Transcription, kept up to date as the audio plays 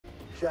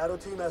Shadow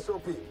Team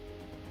SOP.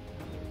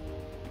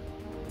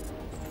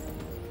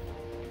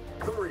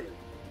 3,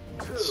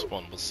 2,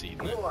 Spawn på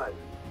sidene. 1.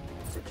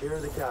 Secure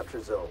the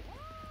capture zone.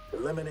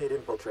 Eliminate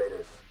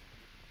infiltrators.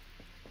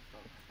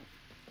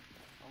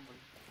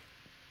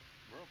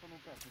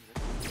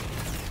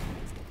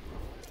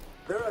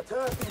 They're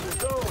attacking the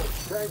zone.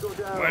 Tango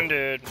down. 1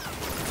 dead.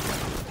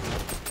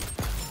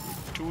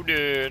 2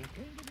 dead.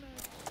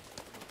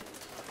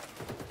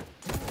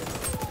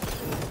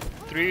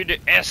 3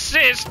 dead.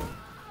 Assist!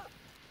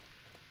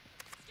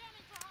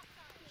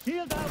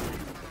 Shield out.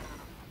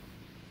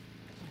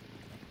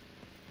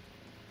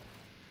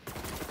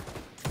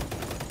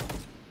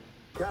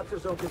 Capture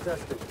zone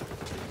contested.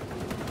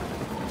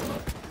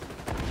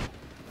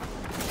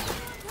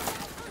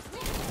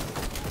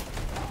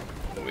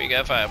 We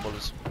got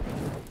fireballs.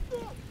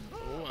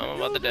 Ooh,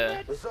 I'm about to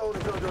die. The zone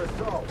is under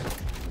assault.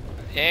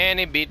 And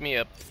he beat me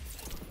up.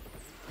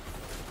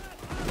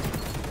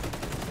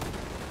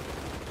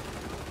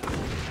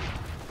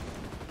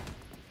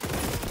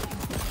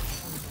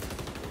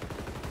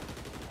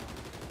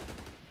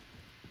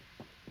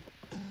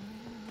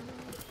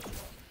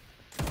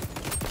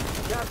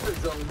 Capture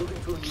zone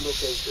moving to a new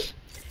location.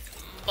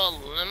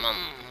 Balleman.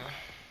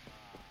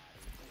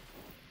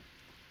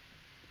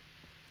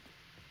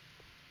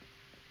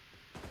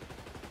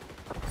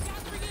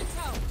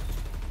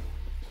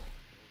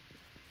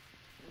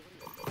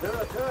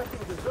 They're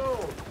attacking the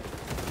zone.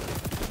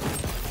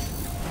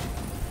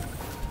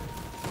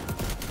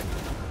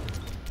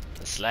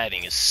 The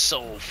sliding is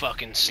so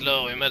fucking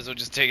slow. We might as well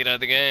just take it out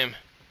of the game.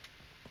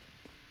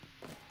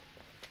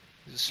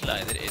 Just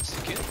slide it,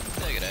 execute.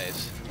 There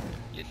guys.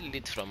 Little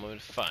bit framåt,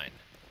 fine.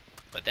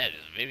 But that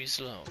is very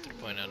slow to the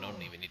point I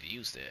don't even need to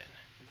use that.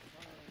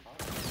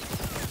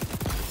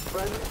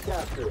 Friendly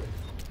capture.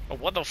 Oh,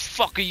 what the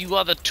fuck are you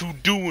other two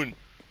doing?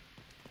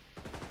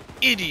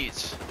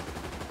 Idiots!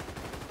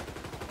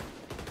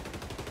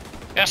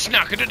 Jag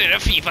snackar till det där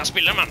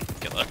FIFA-spelet, man!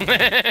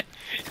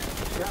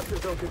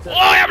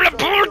 Åh, jävla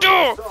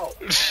porto!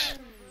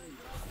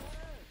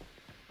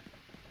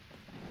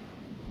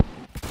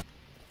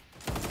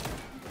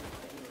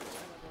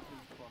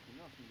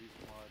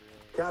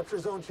 Capture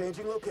zone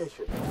changing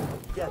location.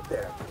 Get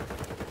there.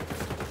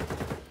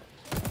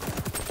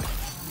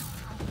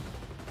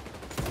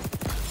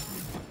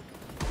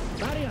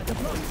 Barrier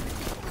deployed.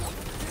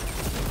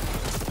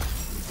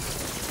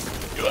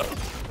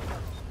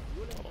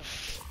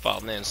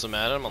 Fan, det är en som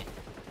är där, man.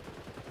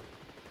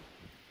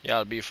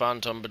 Y'all be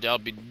phantom, but y'all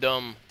be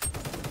dumb.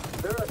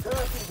 They're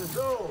attacking the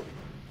zone.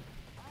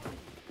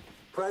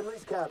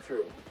 Friendly's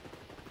capturing.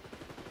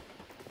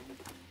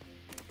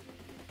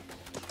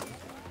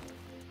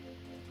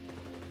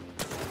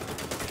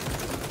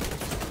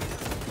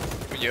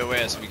 Your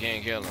ass, we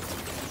can't kill him.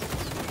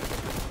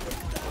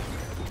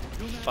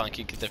 Fan,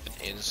 kick it up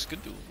in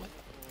GoooD.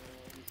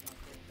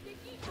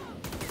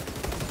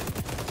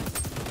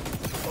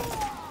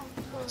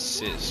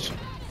 Assist.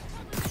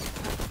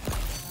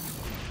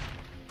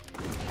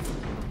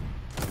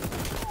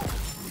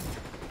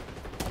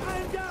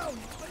 I'm down,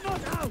 but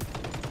not out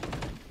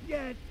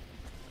yet.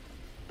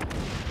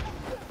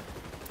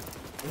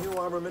 New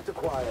armament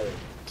acquired.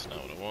 That's not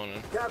what I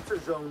wanted. Capture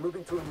zone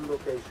moving to a new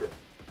location.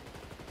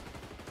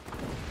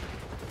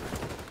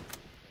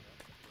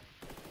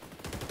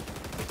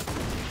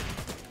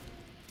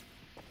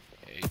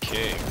 AK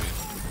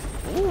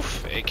with...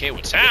 Oof, AK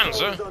with sounds,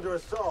 huh? Under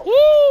assault.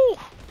 Woo!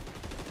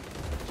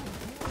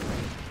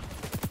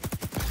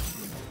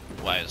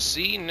 Why,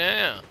 see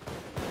now.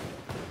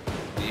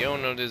 The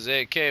owner of this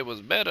AK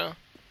was better.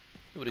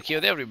 He would have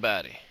killed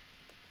everybody.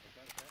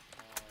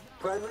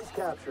 Friendly's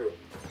capturing.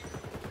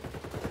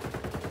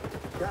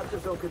 Capture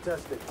zone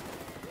contested.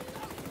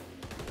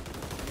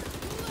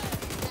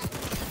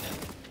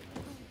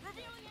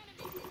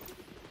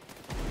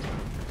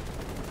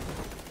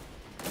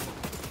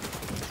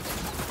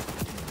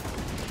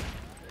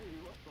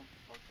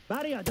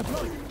 Barrier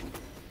deployed.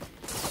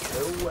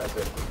 No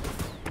weapon.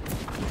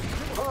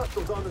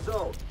 Hostiles on the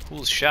zone.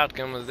 Whose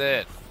shotgun was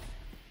that?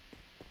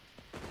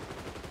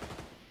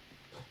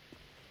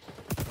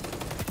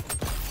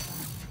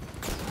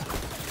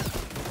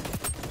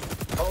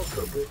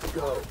 Ultra good to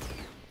go.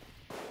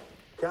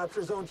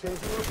 Capture zone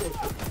changing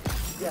location.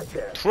 Get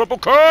there. Triple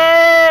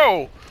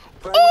kill!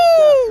 Friendly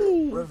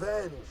Ooh! capture.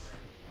 Revenge.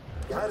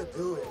 Gotta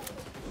do it.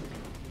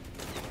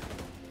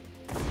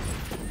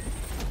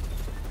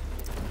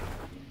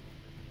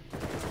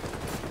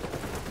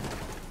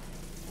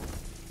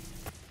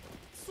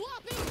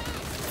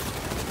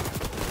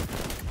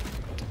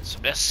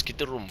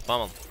 Smäskigt i rumpan,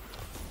 man.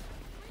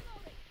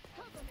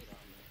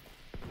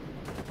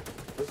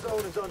 The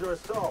zone is under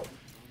assault.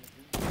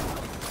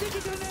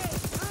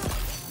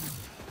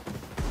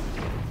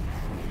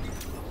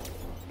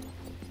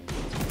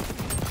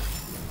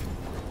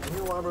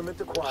 New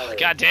armament acquired.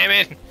 God damn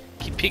it!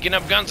 Keep picking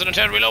up guns and I'm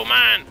trying to reload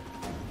mine!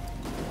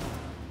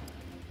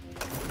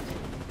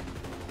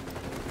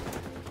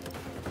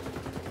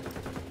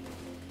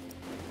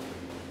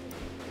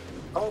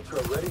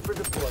 Ultra ready for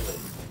deployment.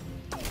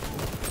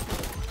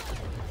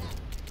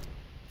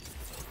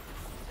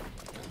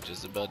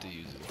 Just about to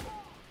use it.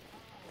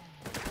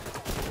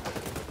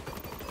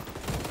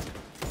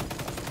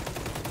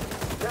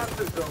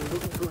 Capture zone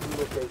moving to a new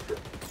location.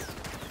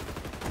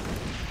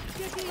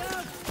 Get me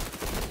out!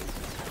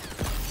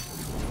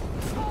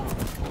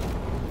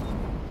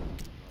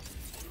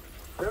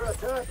 They're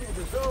attacking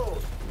the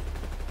zone.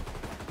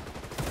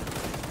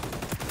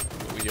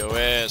 With your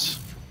ass.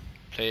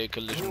 Play a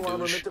collision New douche.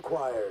 armament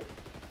acquired.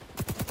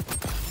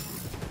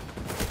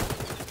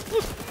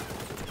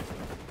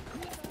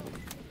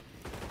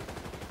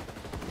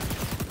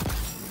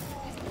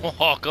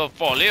 Åh, hva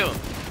farlig jo.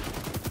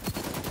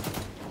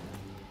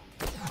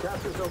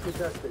 Capture zone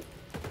contested.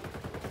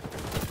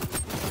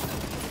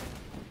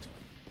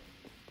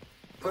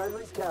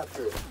 Friendly's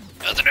captured.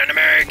 That's an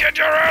enemy! Get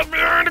your ass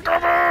behind the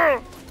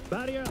cover!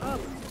 Barrier up!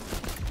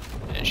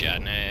 And shot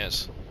in the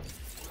ass.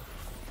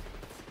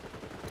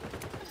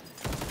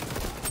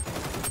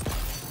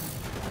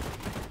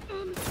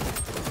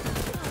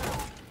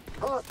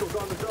 Hostiles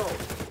on the zone.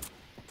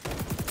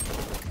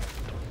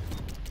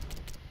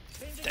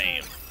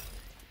 Damn.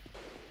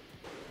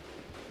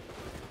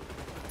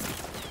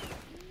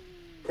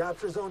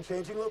 Capture zone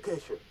changing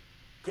location.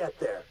 Get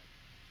there.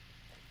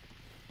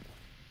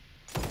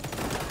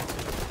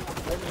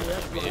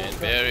 Bien,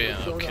 barrier,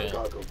 okay.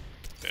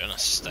 They're not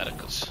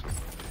staticals.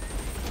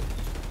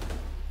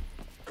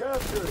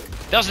 Captured.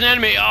 There's an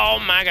enemy! Oh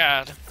my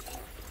god!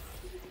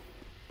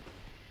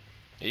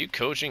 Are you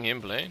coaching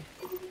him playing?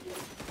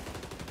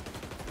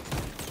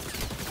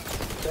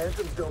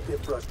 Phantoms don't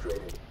get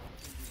frustrated.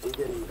 We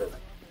get even.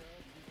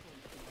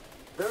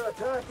 They're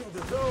attacking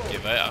the zone.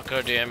 Det var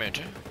akkurat det jeg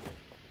mente.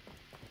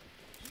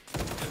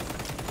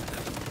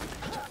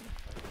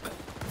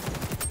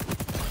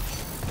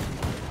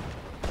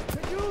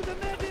 You the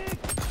medic!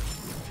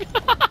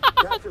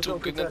 Capture zone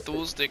Tok ut en contested.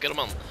 2 stykker,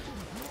 mann.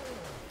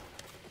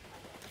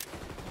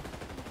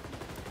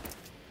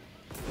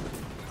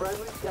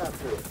 Friendly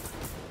captured.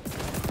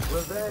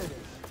 Revenge.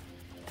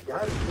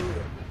 Gotta do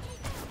it.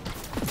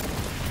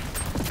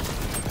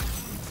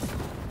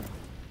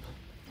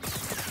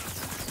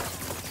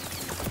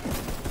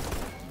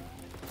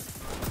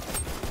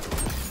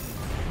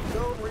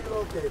 Zone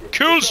relocated.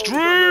 Kill The zone is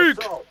under streak!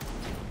 assault.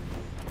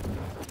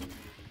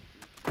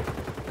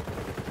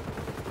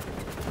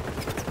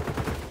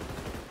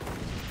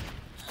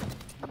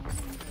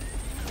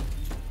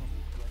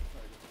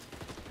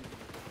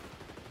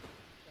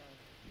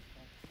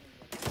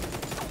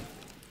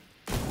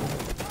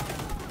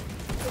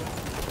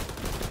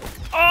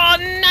 Åh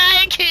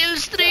nej,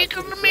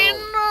 killstreaken min!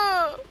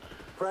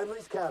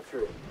 Friendly's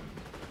captured.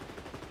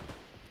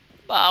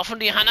 Bare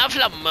fordi han har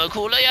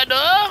flammekugler, jeg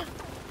dør!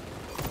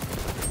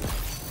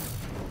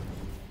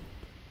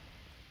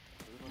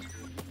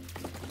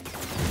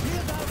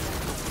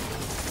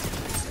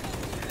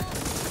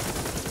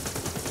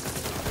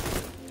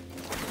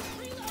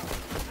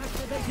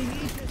 Activating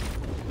Aegis!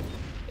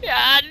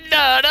 Jeg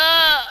døde!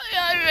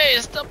 Jeg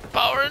waster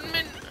poweren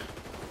min.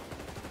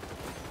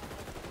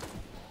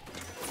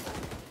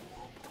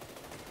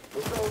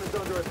 The zone is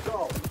under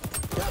assault.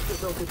 Capture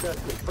zone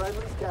contested.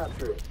 Friendly's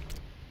captured.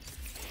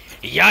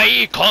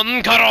 Jeg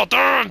kan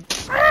karate!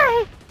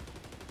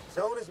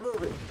 Zone is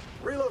moving.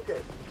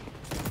 Relocate.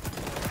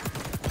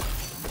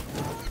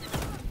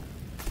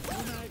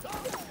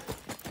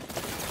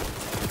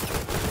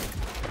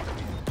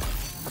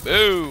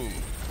 Boom!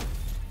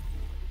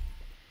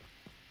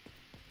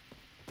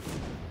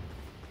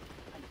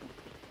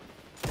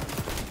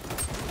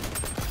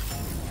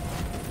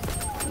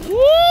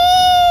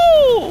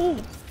 Woo!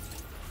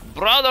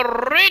 Brother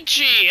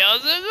Richie!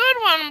 That's a good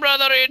one,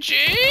 Brother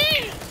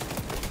Richie!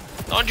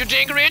 Don't you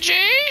think,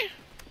 Richie?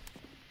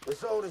 The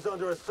zone is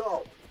under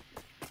assault.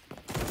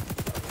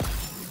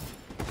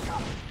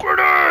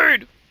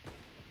 Grenade!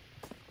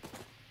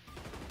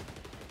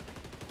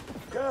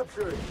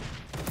 Captured.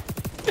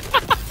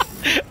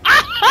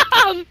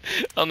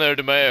 Han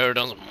hørte meg, jeg hørte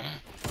han sånn.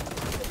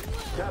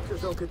 Capture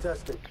zone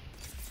contested.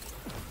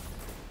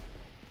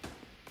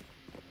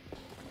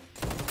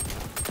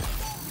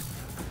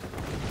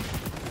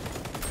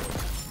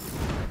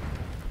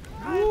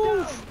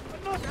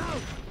 I'm not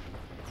out!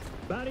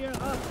 Barrier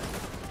up!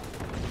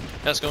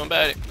 That's going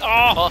bad.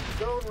 Oh!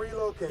 Zone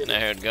relocated. And I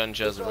heard The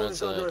gunshots from zone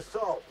is under outside.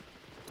 assault.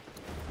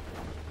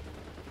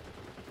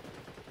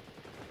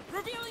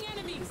 Revealing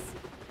enemies!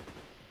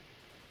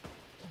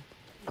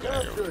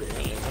 Captured.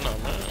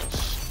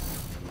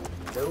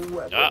 No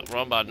weapon. Ah,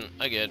 wrong button.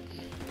 I get it.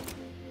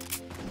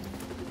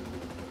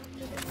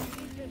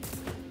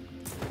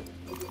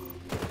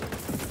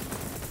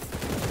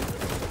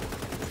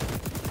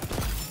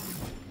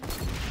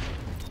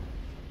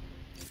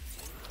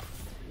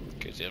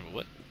 Okay, so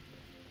what?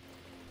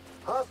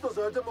 Hostiles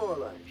are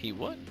demoralized. He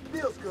what?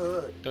 Feels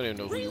good. Don't even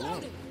know who you are.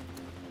 Reloading!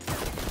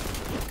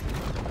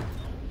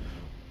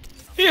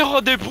 Jeg har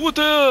det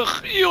broder!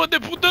 Jeg har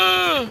det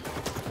broder!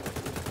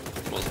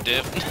 Most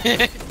deaf.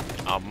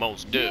 I'm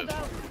most deaf.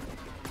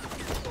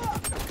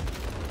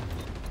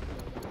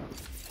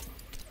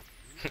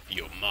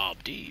 You're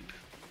mob deep.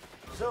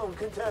 Zone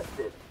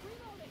contested.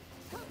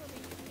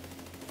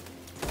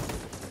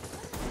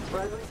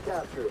 Friendly's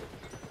captured.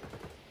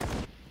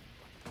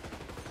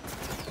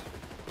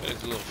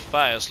 There's a little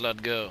fire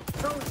slot go.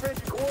 Zone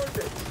changing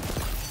coordinates.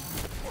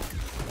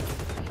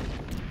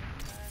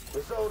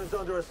 The zone is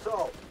under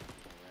assault.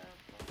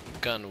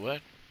 Gun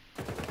what?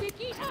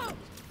 Sticky out!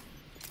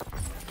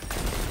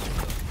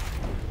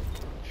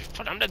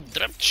 Fan, det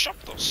drömt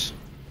köpt oss.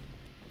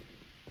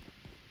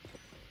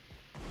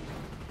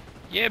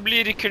 Jag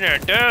blir kunna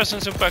dö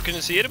sen så bara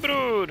kunna se det,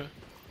 bror.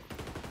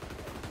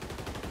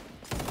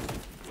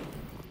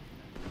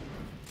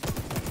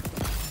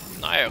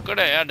 Nej, jag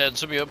är den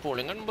som gör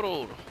pålingen,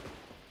 bror.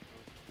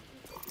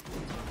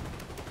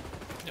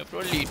 Jag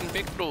får en liten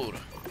pick, bror.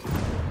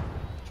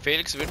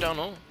 Felix vill ta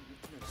någon.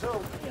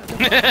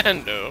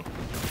 No.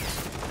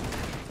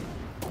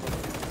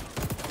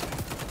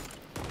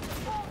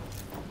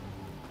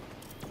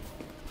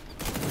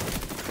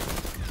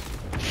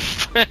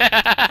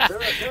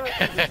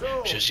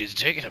 Just he's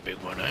taking a big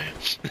one,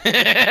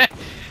 eh?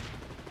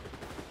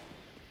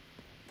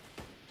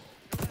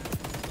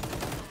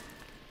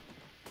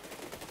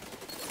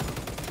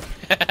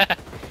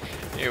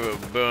 You were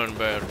burned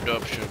by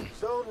adoption.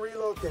 Zone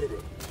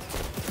relocating.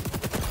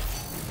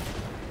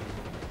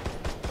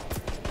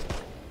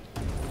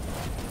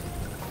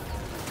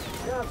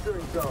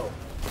 Capturing zone.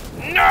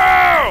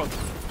 No!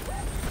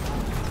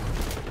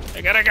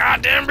 I got a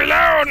goddamn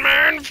reload,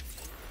 man!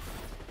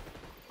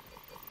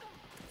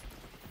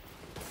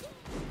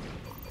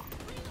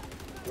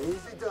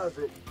 Easy does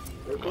it.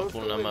 They're I'm close to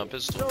pulling out my winning.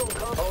 pistol. Zone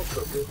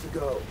Ultra good to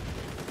go.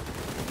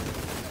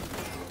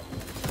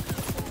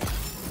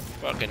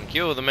 Fucking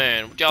kill the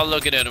man. What y'all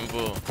looking at him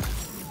for?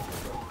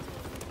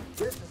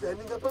 This is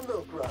ending up a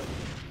milk run.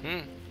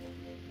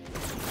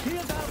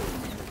 Shield out!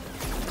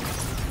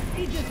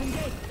 He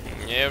disengaged!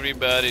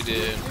 Everybody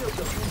did.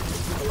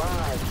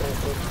 Alive,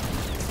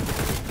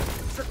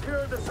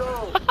 secure the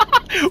zone.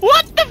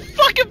 What the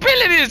fucking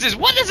ability is this?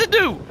 What does it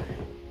do?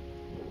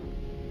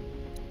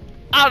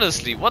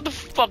 Honestly, what the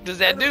fuck does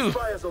that do?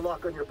 Fires a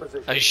lock on your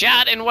position. A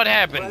shot and what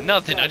happened?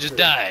 Nothing, I just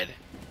died.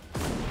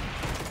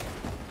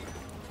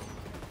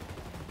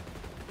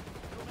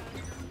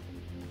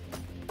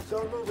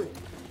 Zone moving.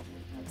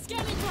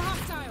 Scanning for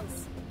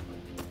hostiles.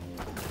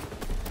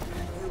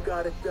 You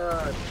got it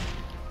done.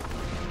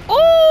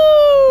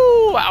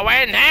 Ooh, I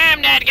went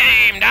ham that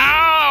game,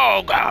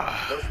 dog.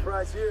 No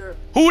surprise here.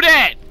 Who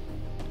that?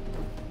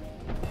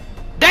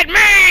 That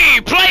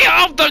me, player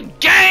of the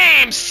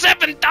game,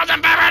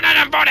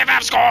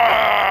 7,545 score.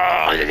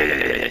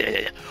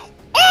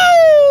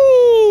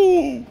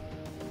 Ooh,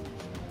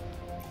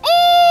 ooh.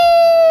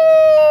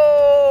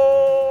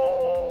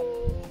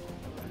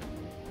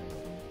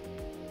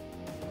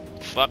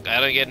 Fuck, I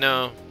don't get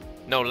no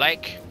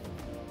like.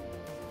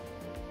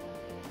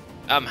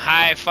 I'm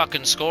high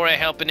fucking scorer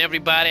helping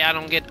everybody. I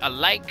don't get a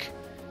like.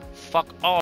 Fuck off.